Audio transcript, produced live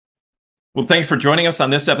Well, thanks for joining us on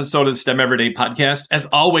this episode of the STEM Everyday Podcast. As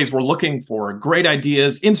always, we're looking for great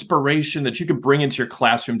ideas, inspiration that you can bring into your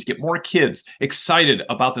classroom to get more kids excited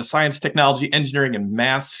about the science, technology, engineering, and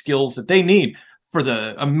math skills that they need for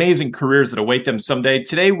the amazing careers that await them someday.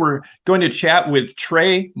 Today, we're going to chat with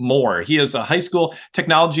Trey Moore. He is a high school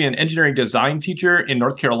technology and engineering design teacher in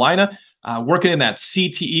North Carolina, working in that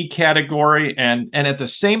CTE category, and at the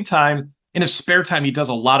same time, in his spare time, he does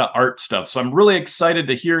a lot of art stuff. So I'm really excited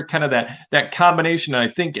to hear kind of that combination. And I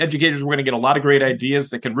think educators are going to get a lot of great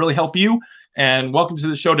ideas that can really help you. And welcome to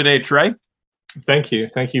the show today, Trey. Thank you.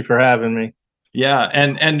 Thank you for having me. Yeah.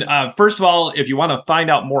 And first of all, if you want to find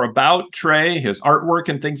out more about Trey, his artwork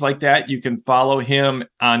and things like that, you can follow him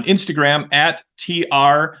on Instagram at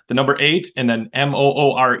TR8 and then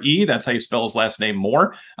MOORE. That's how you spell his last name,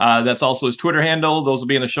 Moore. That's also his Twitter handle. Those will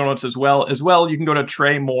be in the show notes as well. You can go to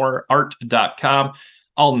TreyMooreArt.com.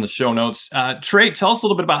 All in the show notes. Trey, tell us a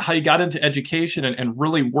little bit about how you got into education and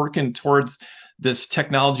really working towards this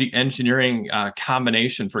technology engineering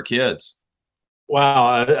combination for kids.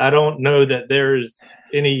 Wow, I don't know that there's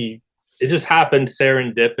any. It just happened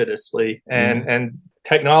serendipitously, and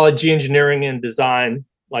technology, engineering, and design.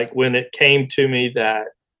 Like when it came to me that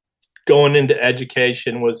going into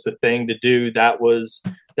education was the thing to do, that was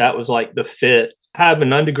like the fit. I have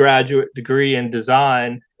an undergraduate degree in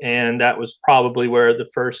design, and that was probably where the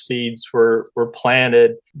first seeds were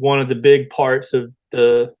planted. One of the big parts of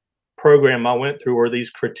the program I went through were these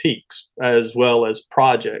critiques as well as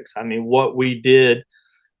projects. I mean, what we did,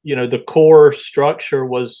 the core structure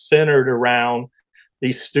was centered around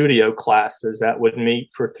these studio classes that would meet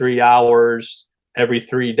for 3 hours every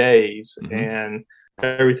 3 days. Mm-hmm. And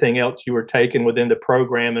everything else you were taking within the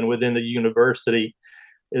program and within the university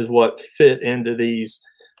is what fit into these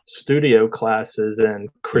studio classes, and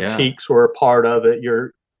critiques were a part of it.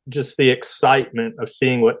 You're just the excitement of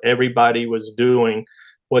seeing what everybody was doing,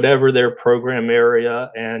 whatever their program area,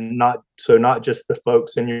 and not just the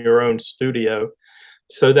folks in your own studio.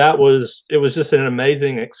 So it was just an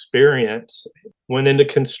amazing experience. Went into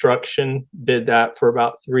construction, did that for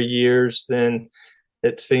about 3 years. Then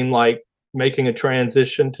it seemed like making a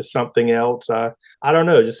transition to something else. I don't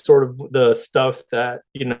know, just sort of the stuff that,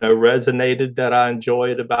 resonated, that I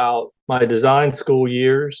enjoyed about my design school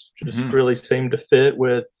years just really seemed to fit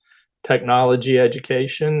with technology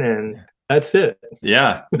education, and that's it.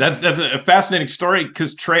 Yeah, that's a fascinating story,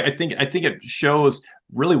 because Trey, I think it shows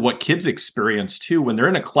really what kids experience too when they're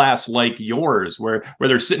in a class like yours, where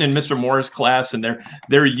they're sitting in Mr. Moore's class and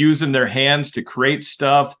they're using their hands to create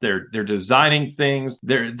stuff. They're designing things.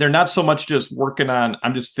 They're not so much just working on,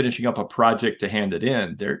 I'm just finishing up a project to hand it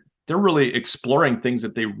in. They're really exploring things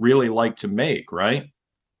that they really like to make, right?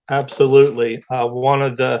 Absolutely. One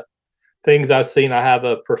of the things I've seen, I have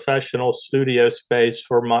a professional studio space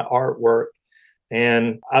for my artwork.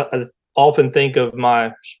 And I often think of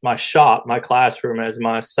my shop, my classroom, as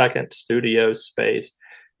my second studio space.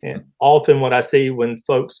 And often what I see when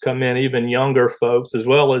folks come in, even younger folks, as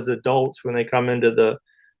well as adults, when they come into the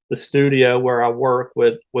studio where I work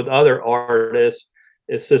with other artists,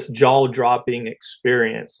 it's this jaw-dropping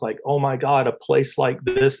experience. Like, oh my God, a place like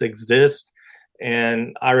this exists.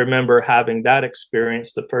 And I remember having that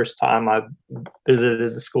experience the first time I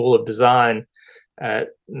visited the School of Design at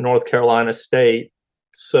North Carolina State.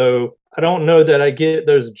 So I don't know that I get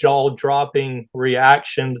those jaw-dropping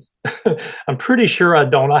reactions. I'm pretty sure I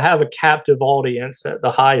don't. I have a captive audience at the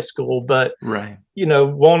high school, but right.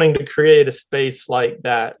 Wanting to create a space like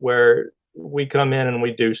that where we come in and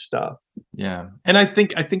we do stuff. Yeah. And I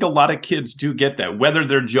think a lot of kids do get that, whether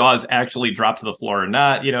their jaws actually drop to the floor or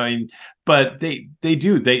not, but they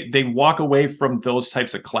do. They walk away from those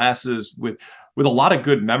types of classes with a lot of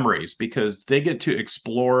good memories, because they get to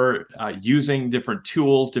explore using different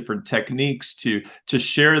tools, different techniques to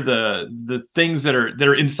share the things that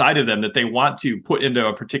are inside of them that they want to put into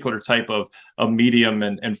a particular type of medium.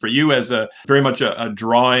 And for you, as a very much a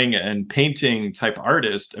drawing and painting type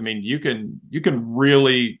artist, I mean, you can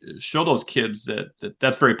really show those kids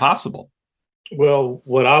that's very possible. Well,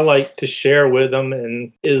 what I like to share with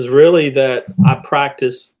them is really that I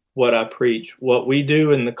practice what I preach. What we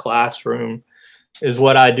do in the classroom is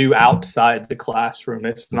what I do outside the classroom.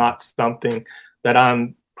 It's not something that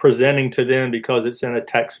I'm presenting to them because it's in a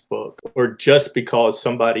textbook, or just because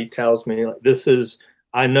somebody tells me, like,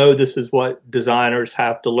 I know this is what designers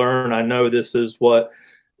have to learn. I know this is what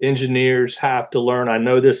engineers have to learn. I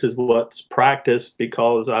know this is what's practiced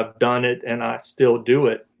because I've done it and I still do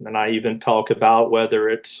it. And I even talk about whether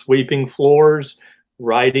it's sweeping floors,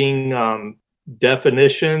 writing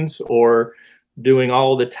definitions, or doing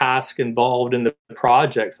all the tasks involved in the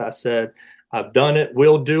projects. I said, I've done it,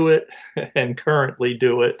 will do it, and currently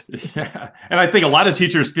do it. Yeah. And I think a lot of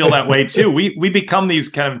teachers feel that way too. We become these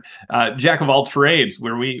kind of jack of all trades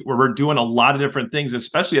where we're doing a lot of different things,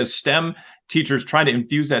 especially as STEM teachers trying to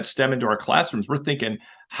infuse that STEM into our classrooms. We're thinking,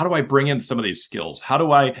 how do I bring in some of these skills? How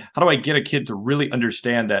do I get a kid to really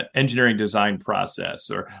understand that engineering design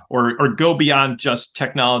process, or go beyond just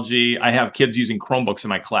technology? I have kids using Chromebooks in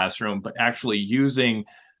my classroom, but actually using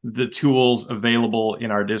the tools available in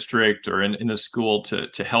our district or in the school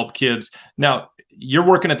to help kids. Now, you're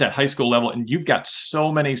working at that high school level and you've got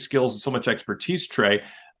so many skills and so much expertise, Trey.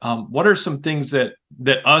 What are some things that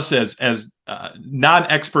us as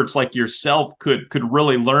non-experts like yourself could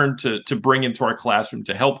really learn to bring into our classroom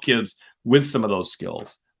to help kids with some of those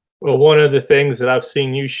skills? Well, one of the things that I've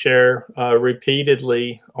seen you share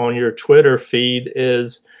repeatedly on your Twitter feed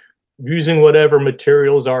is using whatever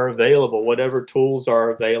materials are available, whatever tools are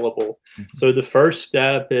available. Mm-hmm. So the first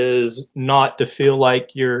step is not to feel like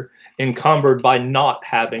you're encumbered by not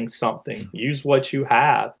having something. Use what you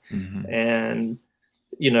have. Mm-hmm. And,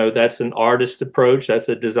 that's an artist approach. That's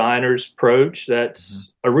a designer's approach.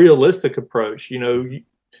 That's a realistic approach. In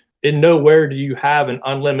nowhere do you have an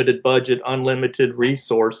unlimited budget, unlimited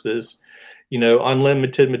resources,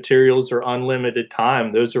 unlimited materials or unlimited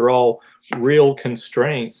time. Those are all real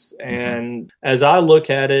constraints. And as I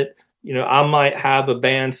look at it, I might have a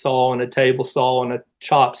bandsaw and a table saw and a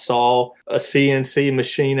chop saw, a CNC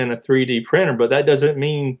machine and a 3D printer, but that doesn't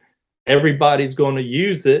mean everybody's going to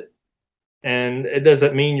use it. And it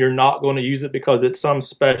doesn't mean you're not going to use it because it's some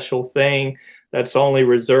special thing that's only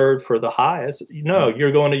reserved for the highest.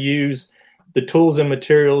 You're going to use the tools and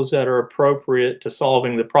materials that are appropriate to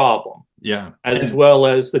solving the problem. Yeah. As well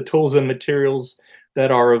as the tools and materials that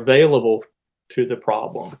are available to the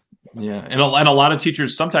problem. Yeah. And a lot of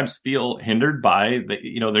teachers sometimes feel hindered by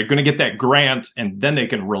they're going to get that grant and then they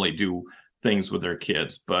can really do things with their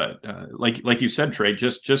kids. But like you said, Trey,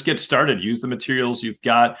 just get started. Use the materials you've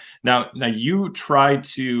got. Now you try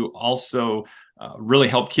to also really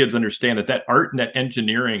help kids understand that art and that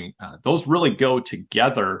engineering, those really go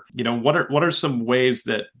together. What are some ways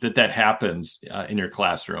that happens in your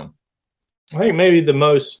classroom? I think maybe the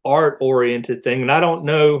most art-oriented thing, and I don't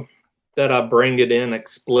know that I bring it in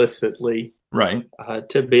explicitly. Right.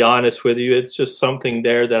 To be honest with you, it's just something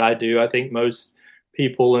there that I do. I think most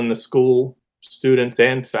people in the school, students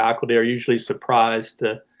and faculty, are usually surprised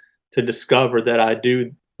to discover that I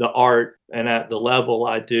do the art and at the level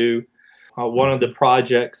I do. One of the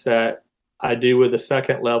projects that I do with the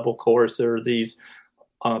second level course are these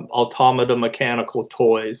automata mechanical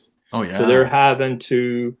toys. Oh, yeah. So they're having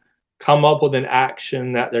to come up with an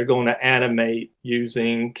action that they're going to animate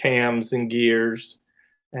using cams and gears.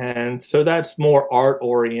 And so that's more art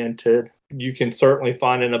oriented. You can certainly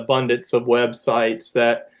find an abundance of websites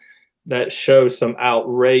that show some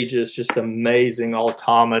outrageous, just amazing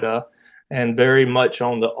automata, and very much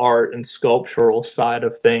on the art and sculptural side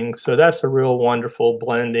of things. So that's a real wonderful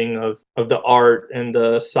blending of the art and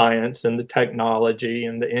the science and the technology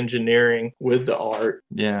and the engineering with the art.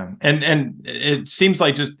 Yeah. And it seems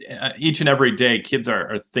like just each and every day, kids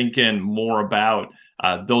are thinking more about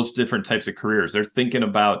those different types of careers. They're thinking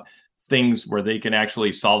about things where they can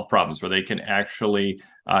actually solve problems, where they can actually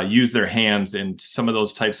use their hands in some of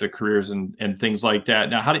those types of careers and things like that.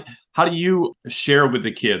 Now, how do you share with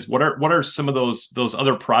the kids? What are some of those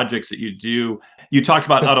other projects that you do? You talked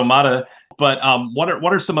about automata, but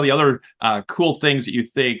what are some of the other cool things that you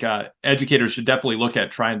think educators should definitely look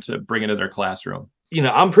at trying to bring into their classroom?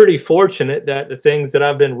 I'm pretty fortunate that the things that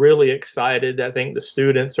I've been really excited, I think the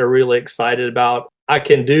students are really excited about, I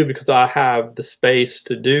can do because I have the space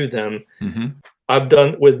to do them. Mm-hmm. I've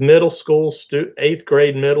done with middle school, 8th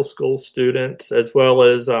grade middle school students, as well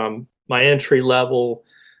as my entry level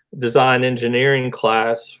design engineering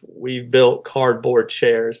class. We've built cardboard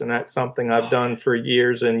chairs, and that's something I've done for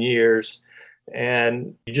years and years.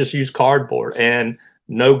 And you just use cardboard and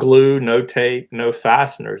no glue, no tape, no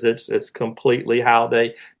fasteners. It's completely how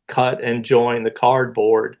they cut and join the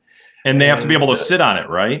cardboard. And they have to be able to sit on it,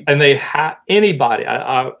 right? And they have anybody.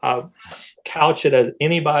 I couch it as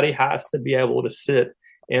anybody has to be able to sit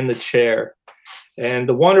in the chair. And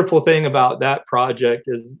the wonderful thing about that project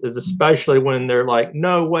is especially when they're like,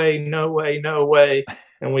 no way, no way, no way.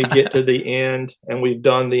 And we get to the end and we've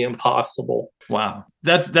done the impossible. Wow.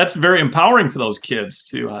 That's very empowering for those kids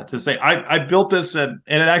to say, I built this and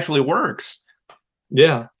it actually works.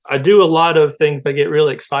 Yeah. I do a lot of things I get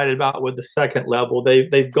really excited about with the second level.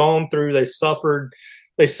 They've gone through, they suffered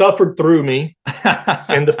through me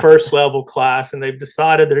in the first level class, and they've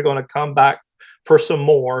decided they're going to come back for some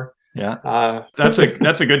more. Yeah. That's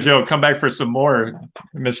a good joke. Come back for some more,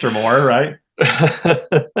 Mr. Moore, right?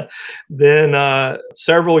 Then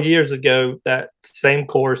several years ago, that same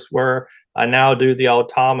course where I now do the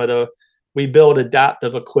automata, we build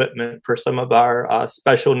adaptive equipment for some of our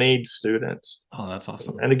special needs students. Oh, that's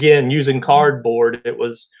awesome. And again, using cardboard, it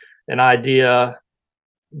was an idea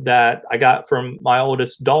that I got from my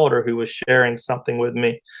oldest daughter who was sharing something with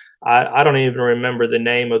me. I don't even remember the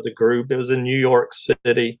name of the group. It was in New York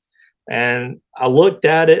City. And I looked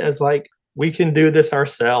at it as like, we can do this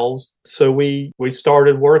ourselves. So we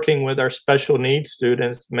started working with our special needs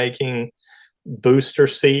students, making booster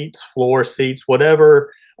seats, floor seats,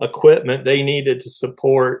 whatever equipment they needed to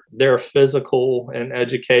support their physical and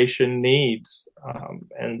education needs.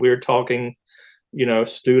 And we're talking,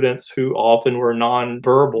 students who often were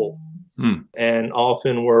nonverbal and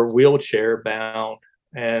often were wheelchair bound.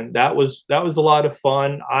 And that was a lot of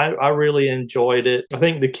fun. I really enjoyed it. I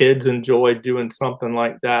think the kids enjoyed doing something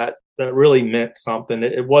like that really meant something.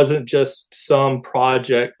 It wasn't just some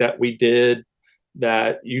project that we did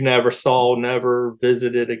that you never saw, never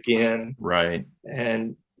visited again. Right.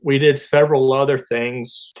 And we did several other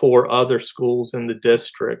things for other schools in the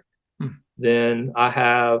district. Then I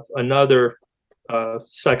have another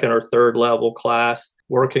second or third level class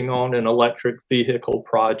working on an electric vehicle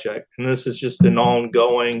project. And this is just an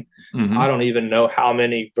ongoing, I don't even know how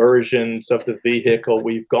many versions of the vehicle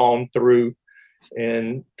we've gone through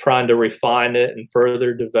and trying to refine it and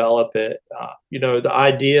further develop it. The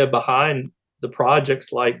idea behind the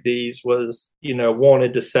projects like these was,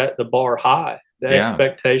 wanted to set the bar high. The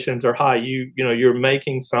expectations are high. You're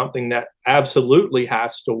making something that absolutely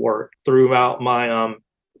has to work. Throughout my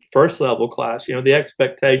first level class, the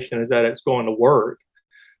expectation is that it's going to work.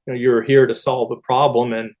 You're here to solve a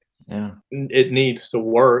problem and it needs to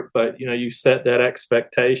work. But, you set that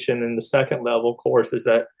expectation in the second level courses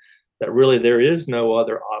that really there is no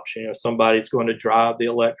other option. Somebody's going to drive the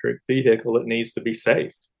electric vehicle. It needs to be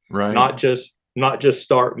safe, right? Not just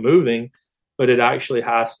start moving, but it actually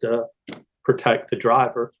has to protect the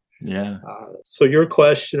driver. Yeah. So your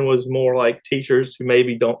question was more like teachers who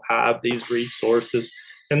maybe don't have these resources.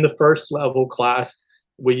 In the first level class,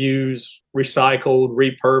 we use recycled,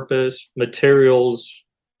 repurposed materials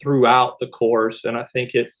throughout the course. And I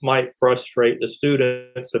think it might frustrate the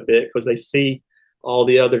students a bit because they see all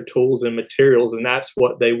the other tools and materials, and that's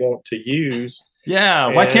what they want to use.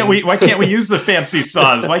 Yeah, why can't we use the fancy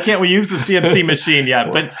saws? Why can't we use the CNC machine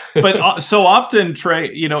yet? But so often, Trey,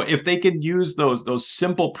 if they can use those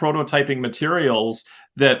simple prototyping materials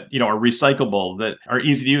that are recyclable, that are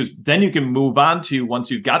easy to use, then you can move on to,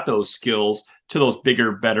 once you've got those skills, to those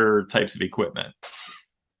bigger, better types of equipment.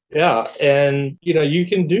 Yeah, and you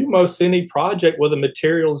can do most any project with the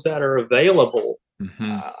materials that are available.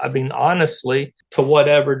 Honestly, to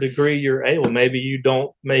whatever degree you're able. Maybe you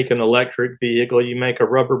don't make an electric vehicle, you make a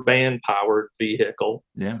rubber band powered vehicle.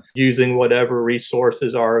 Using whatever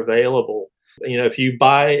resources are available. If you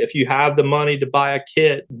have the money to buy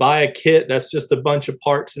a kit that's just a bunch of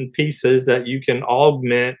parts and pieces that you can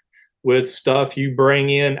augment with stuff you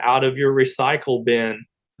bring in out of your recycle bin.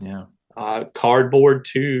 Cardboard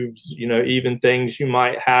tubes, even things you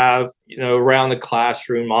might have, around the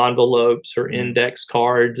classroom, envelopes or index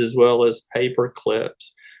cards, as well as paper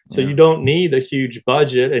clips. So you don't need a huge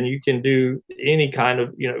budget, and you can do any kind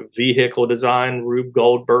of, vehicle design. Rube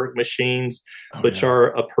Goldberg machines, which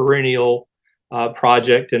are a perennial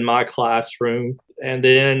project in my classroom. And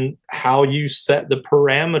then how you set the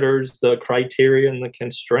parameters, the criteria and the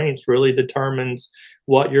constraints really determines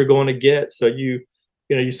what you're going to get. So you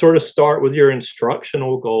sort of start with your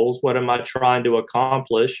instructional goals. What am I trying to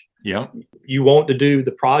accomplish? Yeah. You want to do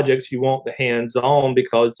the projects, you want the hands-on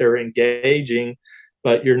because they're engaging,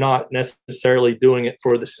 but you're not necessarily doing it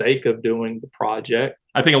for the sake of doing the project.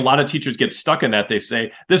 I think a lot of teachers get stuck in that. They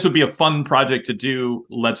say, this would be a fun project to do.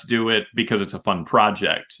 Let's do it because it's a fun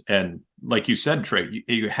project. And like you said, Trey,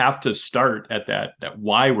 you have to start at that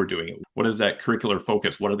why we're doing it. What is that curricular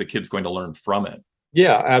focus? What are the kids going to learn from it?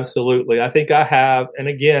 Yeah, absolutely. I think I have. And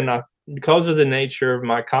again, because of the nature of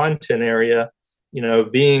my content area,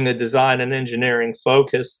 being a design and engineering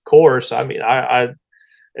focused course,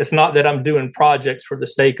 it's not that I'm doing projects for the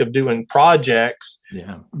sake of doing projects,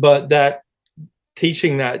 but that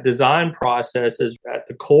teaching that design process is at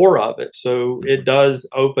the core of it. So it does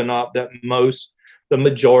open up that the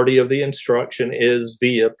majority of the instruction is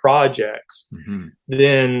via projects.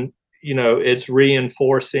 Then it's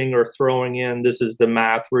reinforcing or throwing in, this is the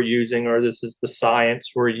math we're using, or this is the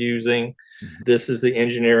science we're using. This is the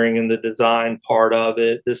engineering and the design part of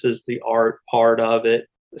it. This is the art part of it.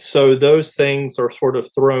 So those things are sort of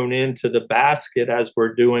thrown into the basket as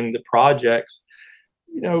we're doing the projects.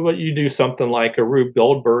 but you do something like a Rube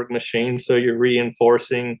Goldberg machine, so you're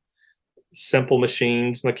reinforcing simple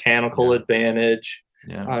machines, mechanical advantage,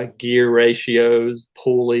 gear ratios,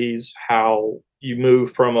 pulleys, how you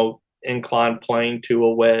move from a inclined plane to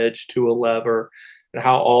a wedge to a lever, and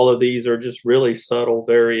how all of these are just really subtle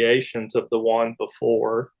variations of the one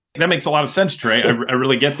before. That makes a lot of sense, Trey. I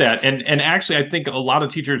really get that. And actually, I think a lot of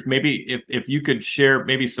teachers, maybe if you could share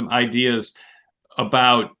maybe some ideas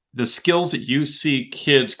about the skills that you see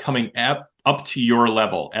kids coming up to your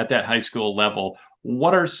level, at that high school level.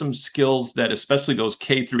 What are some skills that especially those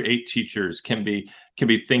K through 8 teachers can be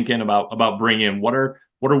thinking about bringing in? What are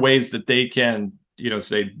ways that they can,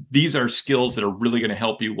 say these are skills that are really going to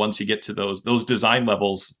help you once you get to those design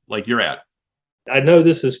levels like you're at? I know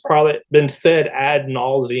this has probably been said ad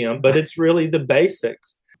nauseum, but it's really the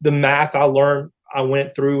basics. The math I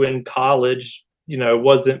went through in college,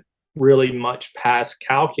 wasn't really much past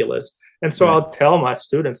calculus. And so I'll tell my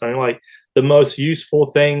students, I'm like, the most useful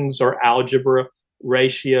things are algebra,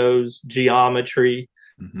 ratios, geometry,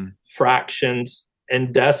 fractions,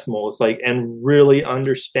 and decimals, and really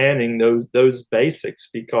understanding those basics,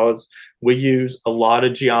 because we use a lot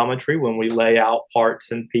of geometry when we lay out parts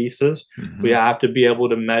and pieces. We have to be able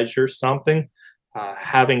to measure something.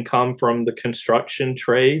 Having come from the construction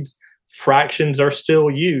trades, fractions are still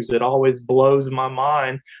used. It always blows my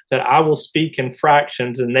mind that I will speak in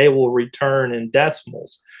fractions and they will return in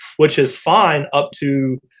decimals, which is fine up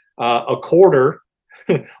to a quarter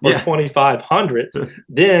or 2500ths.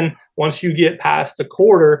 Then once you get past a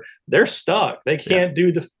quarter, they're stuck. They can't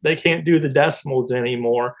do the decimals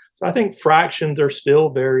anymore. So I think fractions are still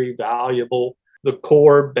very valuable. The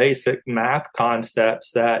core basic math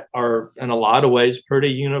concepts that are in a lot of ways pretty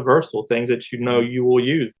universal, things that you will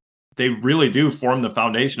use. They really do form the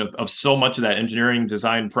foundation of so much of that engineering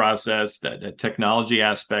design process, that technology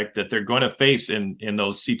aspect that they're going to face in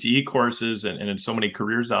those CTE courses and in so many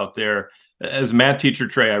careers out there. As a math teacher,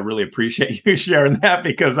 Trey, I really appreciate you sharing that,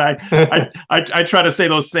 because I try to say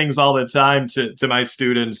those things all the time to my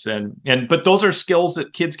students, but those are skills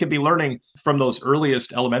that kids can be learning from those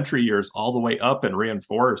earliest elementary years all the way up and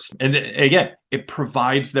reinforced. And again, it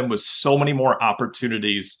provides them with so many more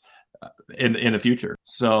opportunities in the future.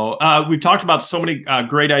 So we've talked about so many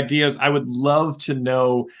great ideas. I would love to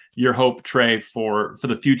know your hope, Trey, for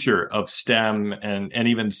the future of STEM and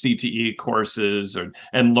even CTE courses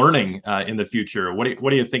and learning in the future. What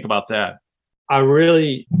do you think about that?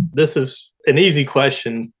 This is an easy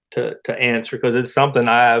question to answer, because it's something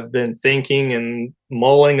I have been thinking and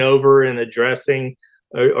mulling over and addressing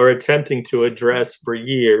or attempting to address for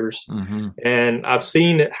years. And I've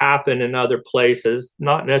seen it happen in other places,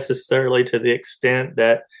 not necessarily to the extent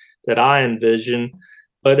that I envision,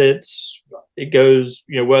 but it goes,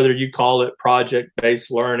 whether you call it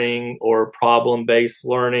project-based learning or problem-based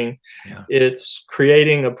learning, it's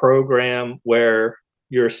creating a program where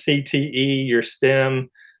your CTE, your STEM,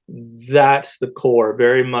 that's the core.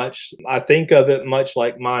 Very much, I think of it much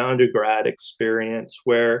like my undergrad experience,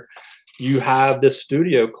 where you have the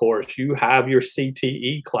studio course, you have your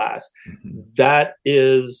CTE class. That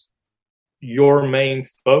is your main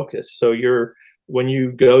focus. So when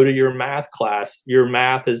you go to your math class, your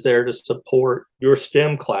math is there to support your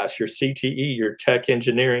STEM class, your CTE, your tech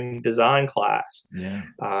engineering design class.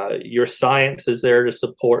 Your science is there to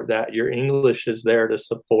support that. Your English is there to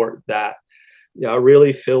support that. I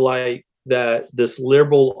really feel like that this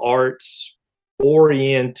liberal arts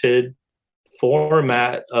oriented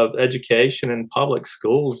format of education in public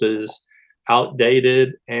schools is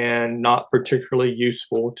outdated and not particularly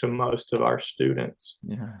useful to most of our students.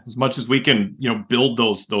 As much as we can, build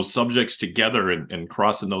those subjects together and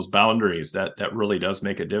crossing those boundaries, that really does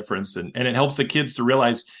make a difference. And it helps the kids to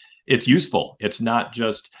realize it's useful. It's not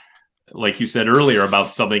just, like you said earlier,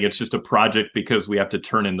 about something, it's just a project because we have to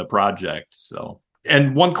turn in the project. So,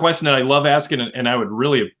 and one question that I love asking, and I would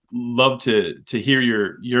really love to hear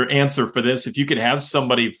your answer for this. If you could have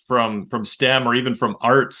somebody from STEM or even from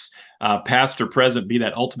arts, past or present, be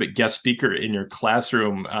that ultimate guest speaker in your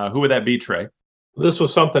classroom, who would that be, Trey? This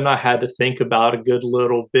was something I had to think about a good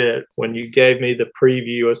little bit when you gave me the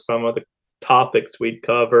preview of some of the topics we'd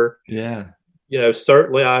cover.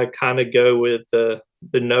 Certainly I kind of go with the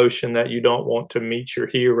notion that you don't want to meet your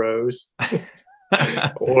heroes.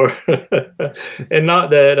 Or and not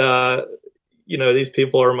that these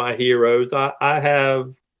people are my heroes. I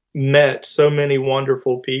have met so many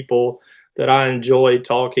wonderful people that I enjoy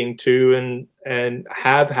talking to and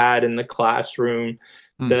have had in the classroom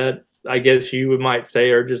that I guess you might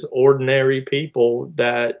say are just ordinary people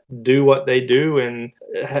that do what they do and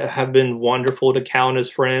have been wonderful to count as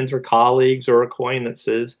friends or colleagues or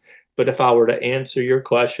acquaintances. But if I were to answer your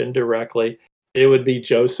question directly, it would be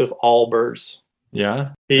Joseph Albers.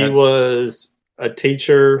 Yeah. He was a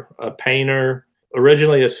teacher, a painter,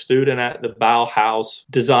 originally a student at the Bauhaus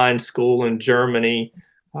design school in Germany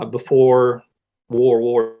before World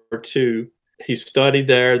War II. He studied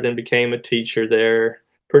there, then became a teacher there.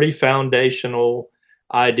 Pretty foundational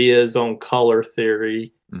ideas on color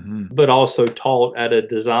theory, but also taught at a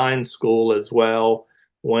design school as well.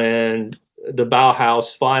 When the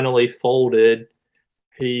Bauhaus finally folded,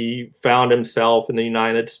 he found himself in the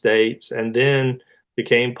United States and then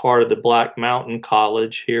became part of the Black Mountain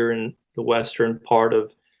College here in the western part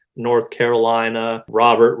of North Carolina.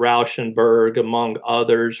 Robert Rauschenberg, among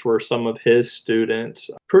others, were some of his students.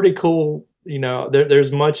 Pretty cool.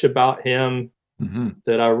 There's much about him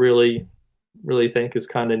that I really think is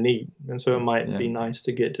kind of neat. And so it might be nice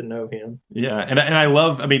to get to know him. Yeah. And I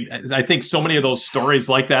love, I think so many of those stories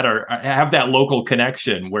like that have that local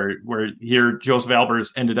connection where here Joseph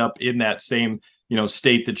Albers ended up in that same,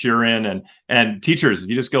 state that you're in. And teachers, if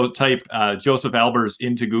you just go type Joseph Albers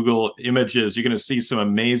into Google Images, you're going to see some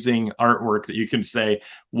amazing artwork that you can say,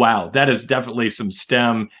 wow, that is definitely some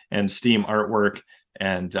STEM and STEAM artwork.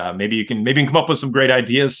 And maybe you can come up with some great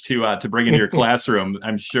ideas to bring into your classroom,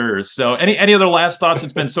 I'm sure. So any other last thoughts?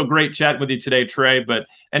 It's been so great chatting with you today, Trey, but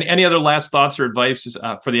any other last thoughts or advice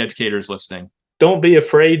for the educators listening? Don't be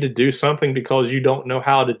afraid to do something because you don't know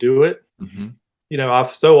how to do it.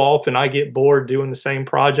 So often I get bored doing the same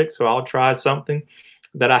project, so I'll try something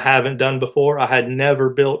that I haven't done before. I had never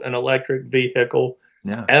built an electric vehicle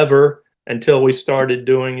ever until we started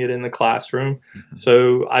doing it in the classroom.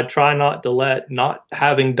 So I try not to let not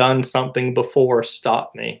having done something before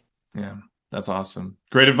stop me. Yeah, that's awesome.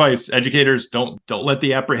 Great advice. Educators, don't let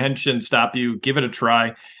the apprehension stop you. Give it a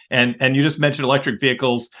try. And you just mentioned electric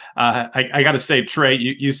vehicles. I got to say, Trey,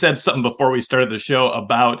 you said something before we started the show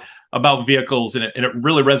about vehicles, and it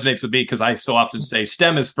really resonates with me because I so often say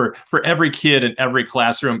STEM is for every kid in every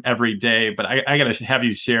classroom every day. But I got to have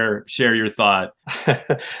you share your thought.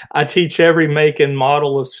 I teach every make and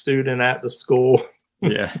model of student at the school.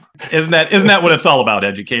 Yeah. Isn't that what it's all about,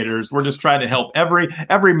 educators? We're just trying to help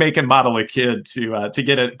every make and model of kid to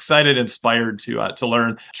get excited, inspired to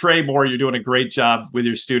learn. Trey Moore, you're doing a great job with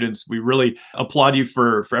your students. We really applaud you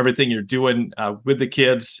for everything you're doing with the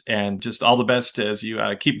kids, and just all the best as you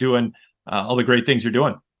keep doing all the great things you're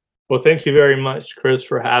doing. Well, thank you very much, Chris,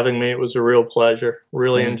 for having me. It was a real pleasure.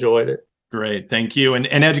 Really enjoyed it. Great. Thank you. And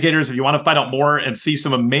educators, if you want to find out more and see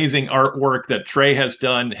some amazing artwork that Trey has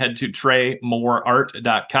done, head to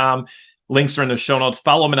TreyMooreArt.com. Links are in the show notes.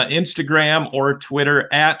 Follow him on Instagram or Twitter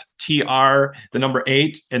at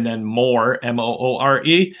TR8 and then Moore, Moore.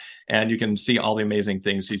 And you can see all the amazing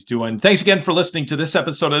things he's doing. Thanks again for listening to this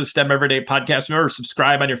episode of the STEM Everyday Podcast. Remember,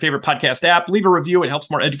 subscribe on your favorite podcast app. Leave a review. It helps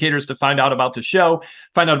more educators to find out about the show,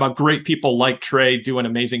 find out about great people like Trey doing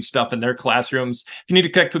amazing stuff in their classrooms. If you need to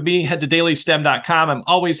connect with me, head to dailystem.com. I'm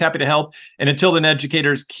always happy to help. And until then,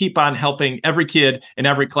 educators, keep on helping every kid in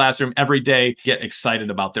every classroom every day get excited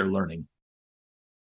about their learning.